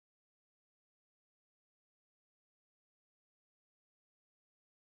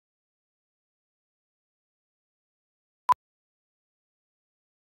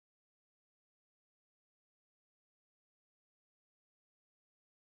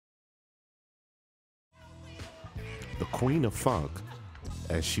The Queen of Funk,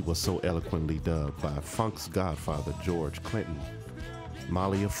 as she was so eloquently dubbed by funk's godfather George Clinton,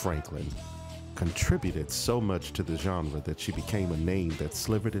 Mallia Franklin, contributed so much to the genre that she became a name that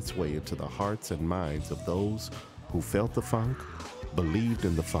slivered its way into the hearts and minds of those who felt the funk, believed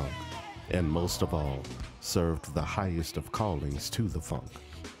in the funk, and most of all, served the highest of callings to the funk.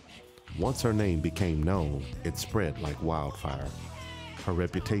 Once her name became known, it spread like wildfire. Her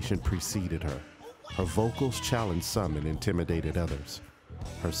reputation preceded her. Her vocals challenged some and intimidated others.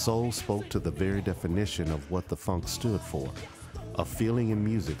 Her soul spoke to the very definition of what the funk stood for, a feeling in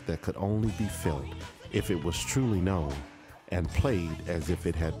music that could only be felt if it was truly known, and played as if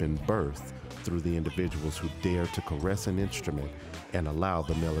it had been birthed through the individuals who dared to caress an instrument and allow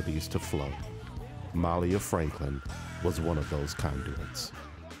the melodies to flow. Mallia Franklin was one of those conduits.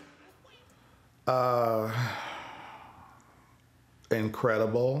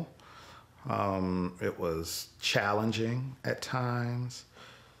 Incredible. It was challenging at times.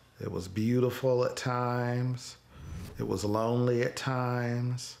 It was beautiful at times. It was lonely at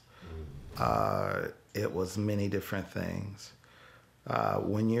times. It was many different things.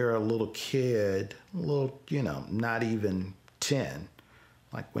 When you're a little kid, not even 10,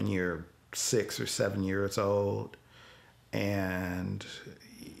 like when you're 6 or 7 years old, and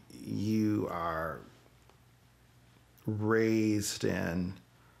you are raised in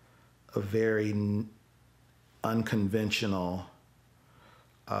a very unconventional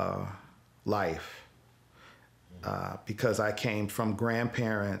life, because I came from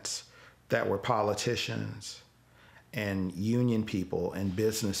grandparents that were politicians and union people and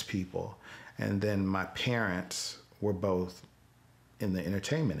business people, and then my parents were both in the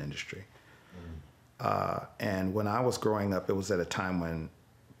entertainment industry. And when I was growing up, it was at a time when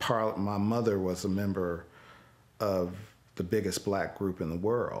my mother was a member of the biggest black group in the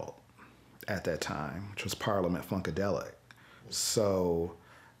world at that time, which was Parliament-Funkadelic. So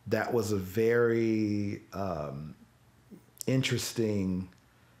that was a very interesting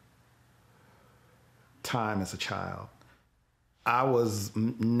time as a child. I was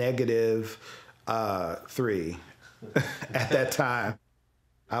negative 3 at that time.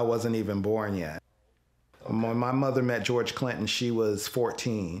 I wasn't even born yet. Okay. When my mother met George Clinton, she was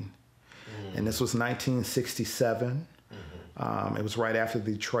 14. And this was 1967. It was right after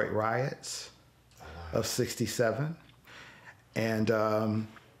the Detroit riots of 67. And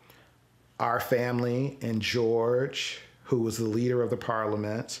our family and George, who was the leader of the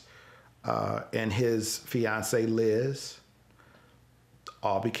parliament, and his fiancée Liz,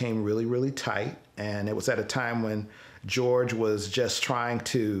 all became really, really tight. And it was at a time when George was just trying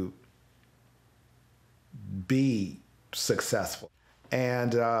to be successful.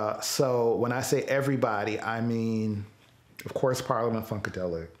 And so when I say everybody, I mean, of course,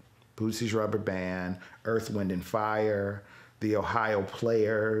 Parliament-Funkadelic, Boosie's Rubber Band, Earth, Wind and Fire, the Ohio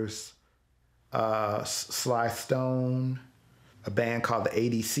Players, Sly Stone, a band called the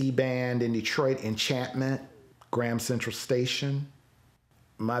ADC Band in Detroit, Enchantment, Graham Central Station.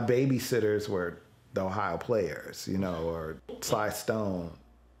 My babysitters were the Ohio Players, or Sly Stone.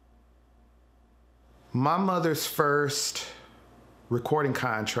 My mother's first recording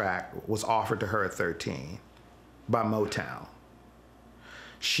contract was offered to her at 13 by Motown.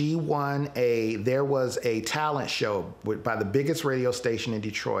 She won there was a talent show by the biggest radio station in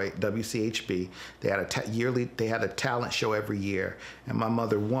Detroit, WCHB. They had a talent show every year, and my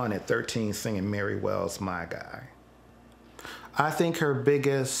mother won at 13 singing Mary Wells' My Guy. I think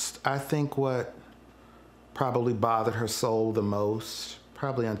what probably bothered her soul the most,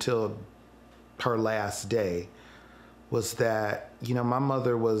 probably until her last day, was that, my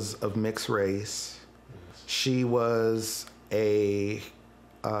mother was of mixed race. She was a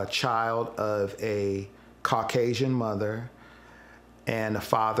child of a Caucasian mother and a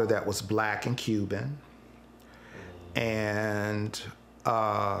father that was black and Cuban. And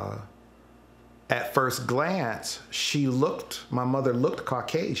at first glance, my mother looked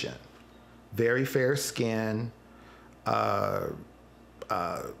Caucasian, very fair skin,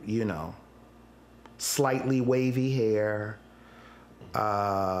 slightly wavy hair,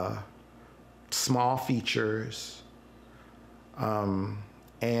 small features.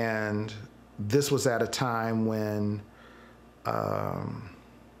 And this was at a time when,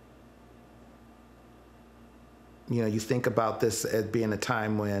 you think about this as being a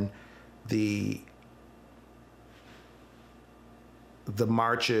time when the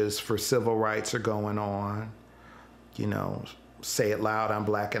marches for civil rights are going on, say it loud, I'm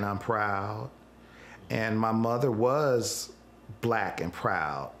black and I'm proud. And my mother was black and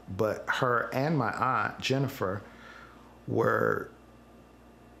proud, but her and my aunt, Jennifer, were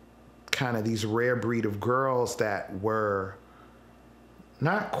kind of these rare breed of girls that were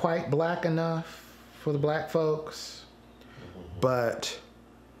not quite black enough for the black folks, but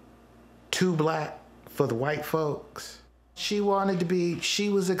too black for the white folks. She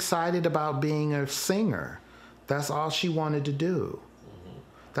was excited about being a singer. That's all she wanted to do.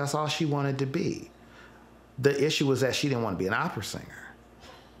 That's all she wanted to be. The issue was that she didn't want to be an opera singer.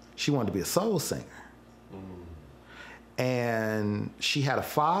 She wanted to be a soul singer. And she had a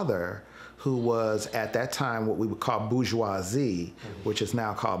father who was at that time what we would call bourgeoisie, which is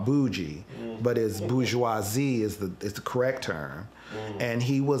now called bougie, but bourgeoisie is the correct term. And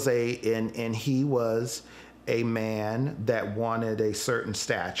he was a man that wanted a certain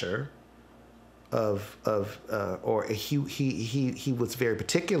stature or he was very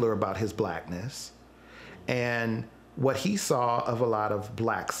particular about his blackness. And what he saw of a lot of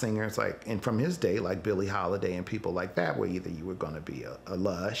black singers, and from his day, like Billie Holiday and people like that, where either you were going to be a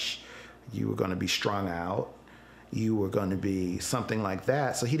lush, you were going to be strung out, you were going to be something like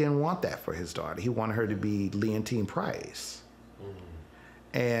that. So he didn't want that for his daughter. He wanted her to be Leontine Price.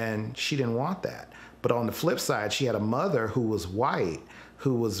 And she didn't want that. But on the flip side, she had a mother who was white,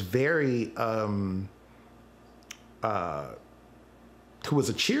 who was very, who was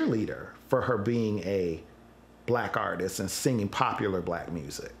a cheerleader for her being a black artist and singing popular black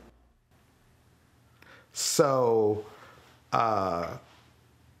music. So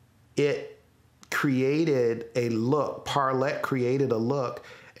it created a look. Parliament created a look.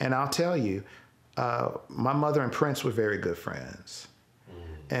 And I'll tell you, my mother and Prince were very good friends.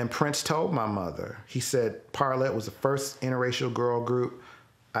 And Prince told my mother, he said, Parliament was the first interracial girl group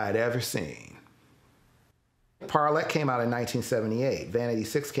I'd ever seen. Parliament came out in 1978. Vanity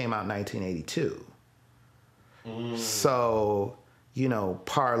 6 came out in 1982. So, you know,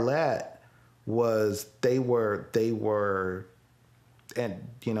 Parliament was,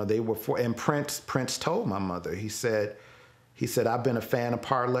 and Prince told my mother, he said, I've been a fan of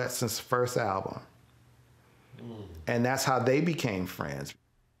Parliament since the first album. And that's how they became friends.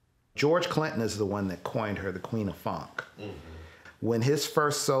 George Clinton is the one that coined her the Queen of Funk. When his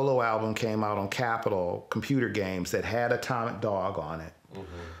first solo album came out on Capitol Computer Games that had Atomic Dog on it,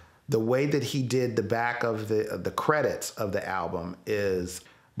 the way that he did the back of the credits of the album is,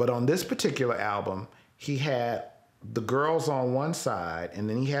 but on this particular album, he had the girls on one side, and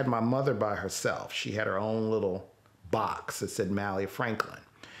then he had my mother by herself. She had her own little box that said Mallia Franklin.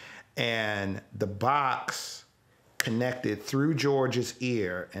 And the box connected through George's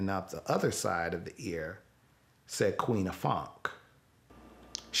ear, and up the other side of the ear said Queen of Funk.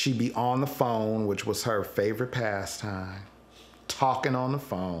 She'd be on the phone, which was her favorite pastime, talking on the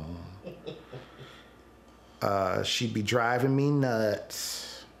phone. She'd be driving me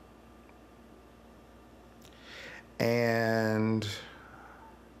nuts. And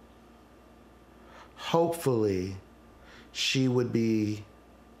hopefully she would be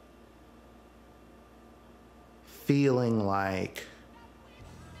feeling like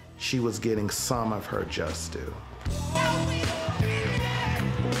she was getting some of her just due.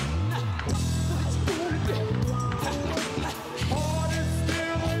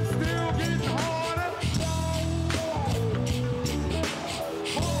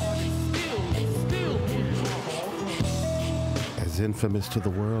 As infamous to the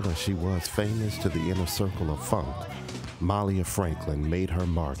world as she was famous to the inner circle of funk, Mallia Franklin made her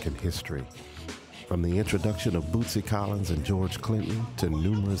mark in history. From the introduction of Bootsy Collins and George Clinton to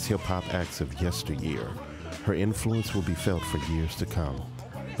numerous hip-hop acts of yesteryear, her influence will be felt for years to come.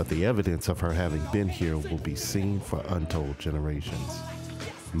 But the evidence of her having been here will be seen for untold generations.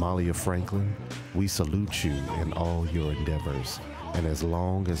 Mallia Franklin, we salute you in all your endeavors. And as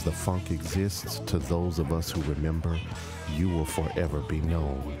long as the funk exists, to those of us who remember, you will forever be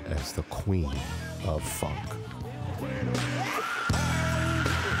known as the Queen of Funk.